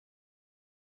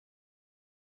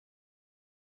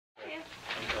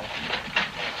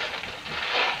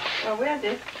Oh, we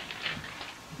did.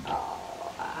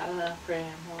 Oh, I love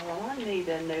Grandma. I need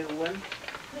a new one.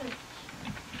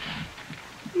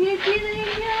 You kidding,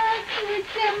 guys?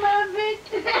 Look at my bitch.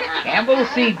 Campbell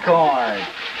seed corn.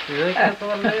 You think that's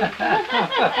what it is?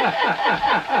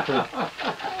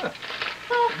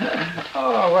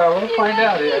 Oh, well, we'll find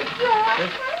out here.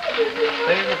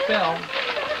 Save the film.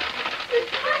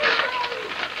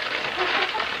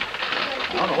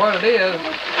 I don't know what it is.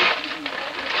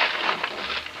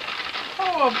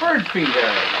 Oh, a bird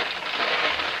feeder.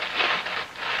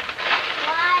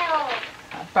 Wild.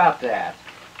 How about that?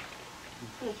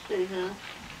 Let's see, huh?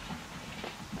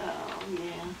 Oh,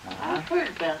 yeah. I've heard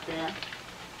about that.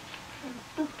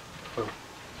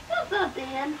 That's not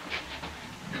bad.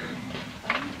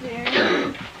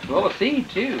 There. Well, a seed,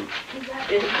 too.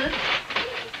 Is it?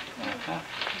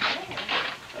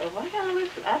 Oh, my God,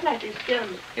 I'd like to just get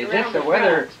them. Is this the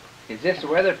weather? Is this the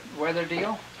weather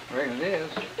deal? I reckon it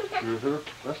is.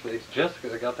 Mm-hmm. Must be.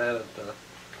 Jessica got that at the...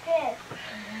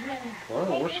 Well,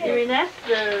 where's she I mean, that's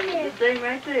the thing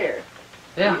right there.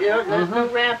 Yeah. You know, there's no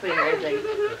wrapping or anything.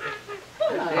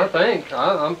 I think. I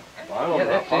don't know. Yeah,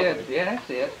 that's about it. Yeah, that's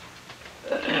it.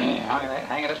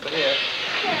 Hang it up to this.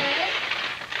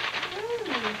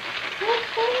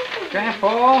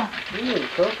 Grandpa, Ooh,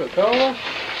 Coca-Cola.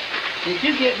 did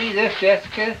you get me this,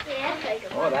 Jessica? Yeah.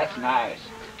 Oh, that's nice.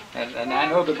 And I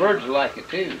know the birds like it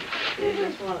too. You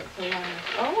just want it to last.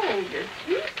 Oh, you're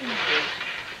cute.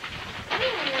 I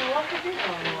don't know what to do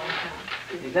on one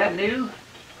time. Is that new,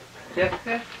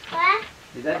 Jessica? What?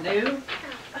 Is that new?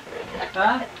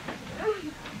 Huh?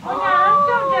 Oh, no, I'm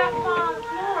still down on the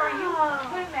floor. You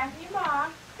put him after your mom.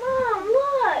 Mom,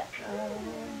 look. Oh,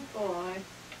 boy.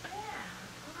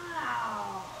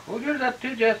 Wow. What's yours up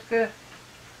to, Jessica?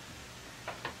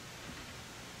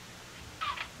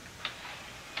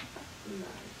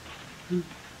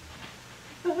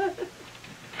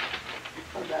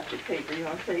 How about the paper? You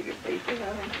want to save your paper,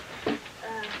 honey? It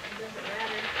doesn't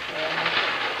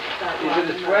matter. Is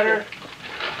it a sweater?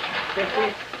 Jeffrey?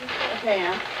 A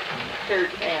pants. Shirt,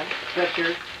 pants.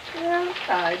 Sweatshirt? Yeah,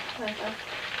 tied.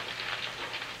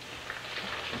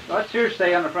 What's yours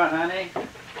say on the front, honey?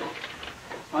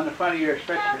 On the front of your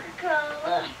sweatshirt.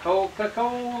 Coca-Cola.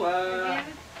 Coca-Cola. Give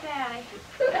it to Daddy.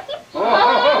 Oh.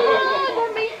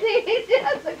 Let me see,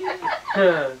 Jessica.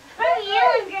 I'm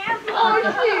yelling, Grandpa. Oh,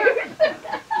 shoot.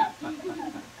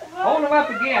 Hold them up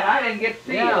again. I didn't get to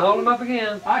see Yeah, them. hold them up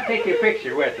again. I'll take your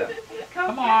picture with them.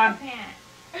 Come Coke on. pants.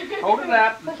 Hold it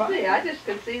up. Let's see, I just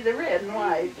could see the red and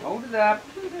white. Hold it up.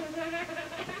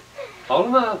 Hold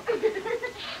them up.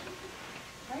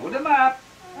 Hold them up.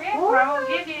 Grandpa will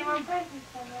give you any more presents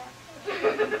for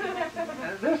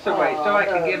that. This way, so I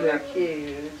can give them. them.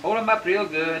 Cute. Hold them up real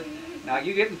good. Now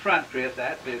you get in front, Chris.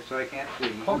 That's it, so I can't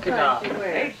see. Polka What dot. size you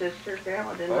wear, sister?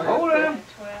 Grandma didn't Oh, know. Hold them.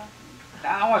 12.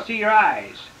 Now I want to see your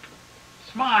eyes.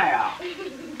 Smile.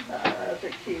 Those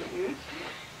are cute.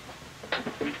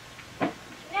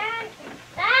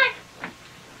 Dad.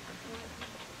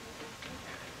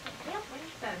 Yep, what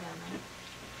is that on there?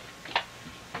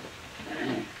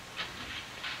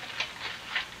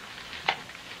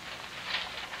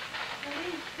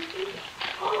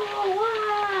 Oh,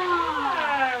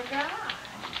 wow. Oh, God.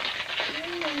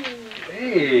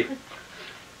 Hey. We're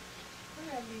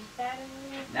going to be sad in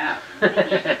here. Now,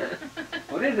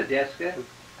 what is it, Jessica?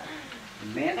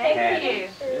 Mint Thank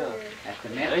patties. Yeah. That's the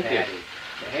mint Thank you. patty.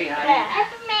 Hey, honey,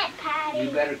 Peppermint patty. you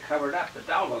better cover it up. The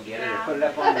dog will get it or put it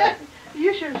up on the...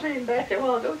 You should have seen back there a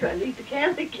while ago trying to eat the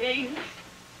candy canes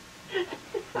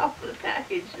off the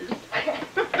packages.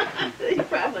 He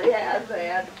probably has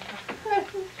that.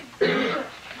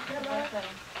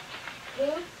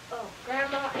 Oh,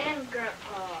 Grandma and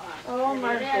Grandpa. Oh,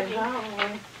 mercy, Daddy.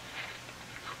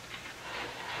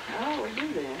 how we do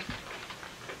that?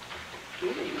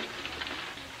 Goodies.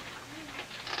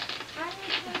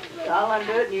 All I'm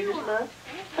doing, you just look.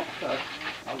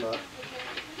 I'll look.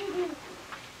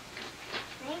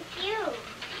 Thank you.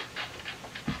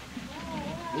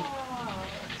 Wow.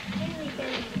 Really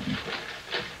good.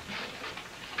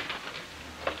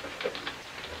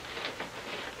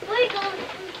 Wait,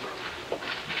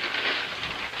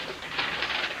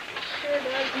 sure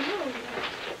does move.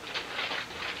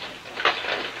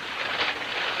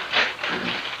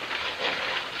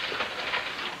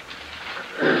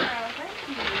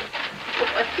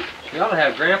 You ought to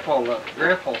have Grandpa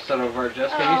sit over there,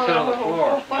 Jessica. You sit on the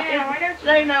floor.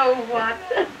 They know what.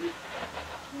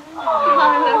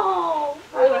 Oh.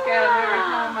 I look at them every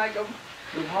time I go.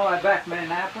 You haul that back from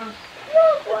Minneapolis?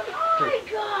 Look what I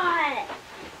got.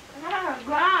 Oh,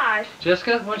 gosh.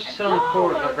 Jessica, why don't you sit on the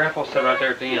floor and let Grandpa sit right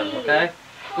there at the end, okay?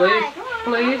 Please?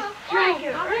 Please? Drink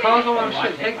it. Cause I want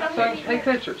to take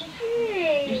pictures.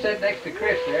 You said next to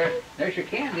Chris there. There's your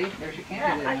candy. There's your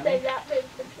candy I there, say honey. that was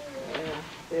the Yeah,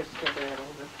 this to that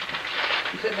over.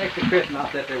 You sit next to Chris and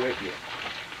I'll sit there with you.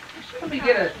 Let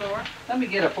me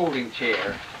get a folding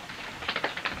chair.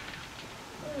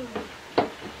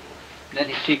 Then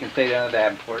she can stay down the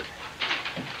Davenport.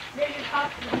 There's your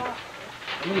top in the box.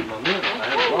 I need my mint. I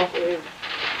have it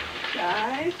off.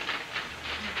 Guys,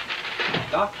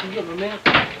 Doc, can you get my mint?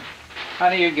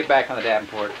 Honey, you can get back on the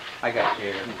Davenport. I got you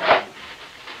here.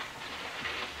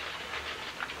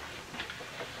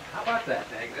 How about that,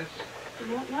 Agnes?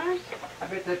 you want Mars? I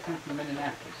bet that comes from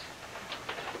Indianapolis.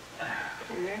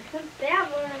 American? They have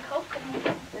one in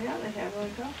Kokomo. Yeah, they have one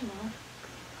Kokomo.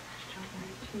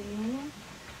 Strawberry tea.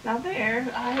 Now there,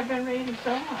 I have been reading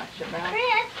so much about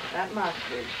Chris. that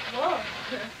mustard. Whoa.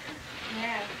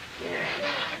 Yeah. Yeah.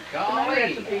 My Golly!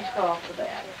 recipe's called for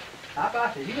that. How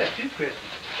about this? You got two Christmas.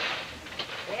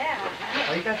 Yeah.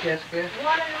 Oh, you got Jessica.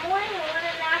 One in the morning and one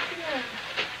in the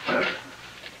afternoon.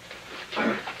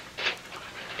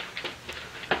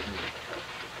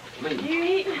 Me. You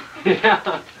eat?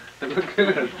 Yeah, they look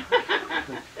good.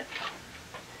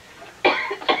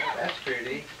 That's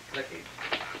pretty. Look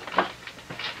it.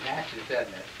 Matches,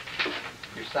 doesn't it?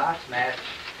 Your socks match.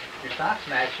 Your socks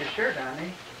match your shirt,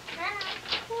 honey.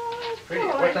 Pretty.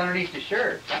 boy. What's underneath your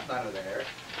shirt? Something under there.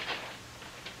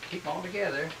 Keep them all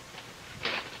together.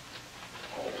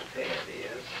 Oh, there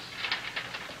it is.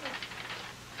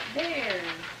 There.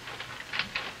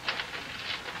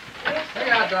 Here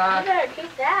you go, You Doc. better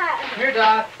keep that. Here,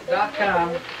 Doc. Doc,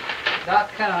 come. Doc,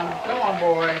 come. Come on,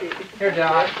 boy. Here,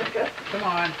 Doc. Come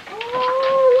on.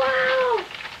 Oh, wow.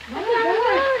 Oh my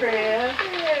gosh, Chris.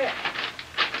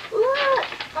 Look.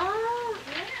 Oh,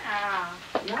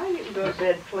 Yeah. Now you can go to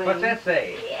bed clean. What's that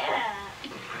say? yeah.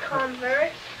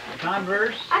 Converse.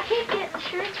 Converse? I keep getting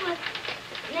shirts with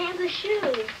names of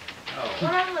shoes. Oh.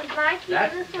 One of them was Nike.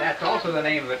 and this That's one was also the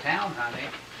name of a town, honey.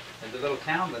 There's a little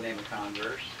town the name of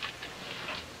Converse.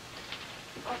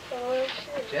 also a little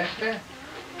shoe. Jessica?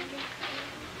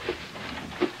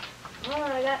 Oh,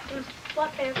 I got some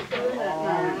sweatpants Isn't too.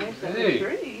 that nice? That's Hey. a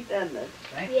tree, doesn't it?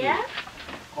 Thank Yeah? you.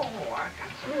 Oh, I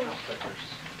got some house slippers.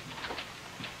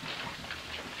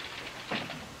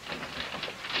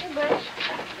 Hey, Bush.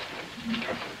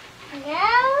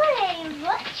 Now, hey,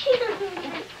 what you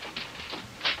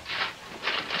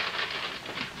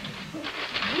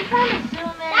You kind of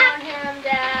zoom in on him,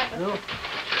 Dad. No.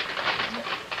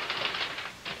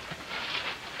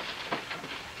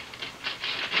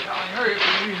 Golly, hurry up,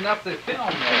 we're using up the film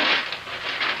there.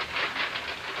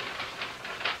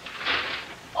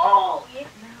 Oh, yeah.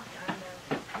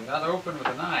 Now, You gotta open with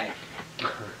a knife.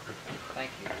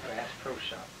 Thank you, Bass Pro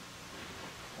Shop.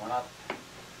 Why not?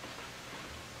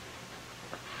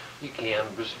 You can,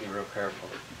 but just be real careful.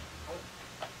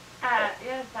 Yeah,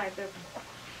 it's like this.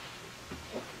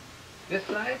 This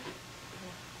side?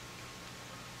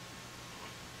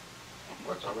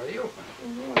 What's already open?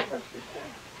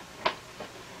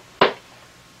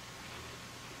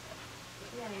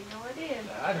 Yeah, you know what it is.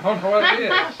 I don't know what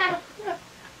it is.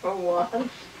 For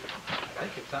once. I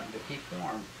think it's something to keep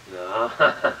warm. No.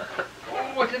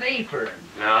 Oh, it's an apron.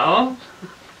 No.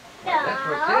 That's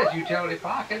what it says, utility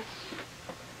pockets.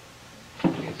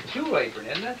 It's a tool apron,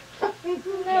 isn't it?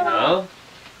 No.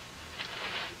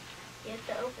 You have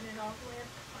to open it all the way up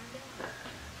to find out.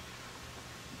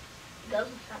 Those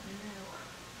are something new.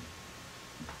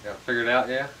 Got it figured out,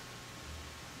 yeah?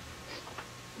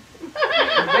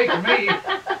 It's big to me.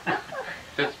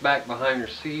 Fits back behind your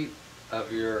seat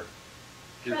of your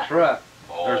truck.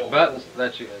 There's buttons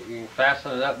that you can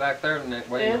fasten it up back there, and that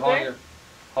way you Is can there?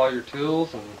 haul your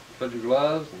tools and put your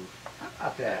gloves How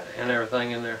about that? and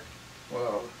everything in there.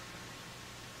 Whoa.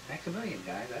 Thanks a million,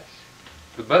 guys. That's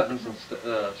The buttons and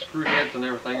screw heads and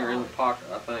everything are in the pocket,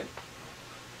 I think.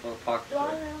 Well, the pockets Do I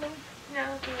are. know?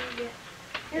 No, it's gonna get.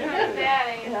 Here's my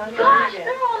daddy. Yeah, Gosh, yeah.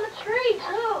 they're on the tree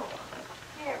too.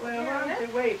 Here, Well, why don't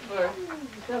you wait for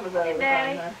some of those on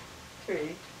Daddy. the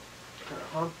tree?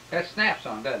 that snaps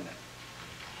on, doesn't it?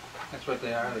 That's what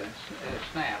they are. It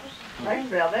snaps. I can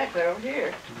smell that clear over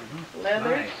here. Mm-hmm. Leather.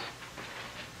 Nice.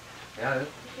 Yeah,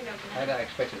 You know, I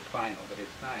expected final, but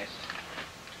it's nice.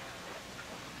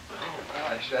 Oh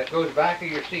gosh, that goes back of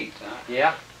your seats, huh?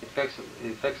 yeah. You fix it.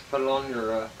 Put it on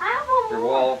your I have one your more.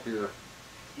 wall for your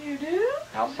You do?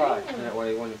 outside. And that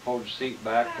way, when you fold your seat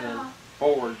back and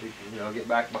forward, you can get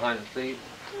back behind the seat.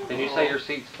 And you say your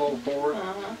seat's fold forward,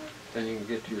 Uh-huh. then you can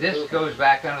get to your. This tools. goes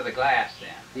back under the glass then.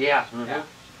 Yeah. Yeah.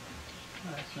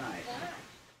 Oh, that's nice.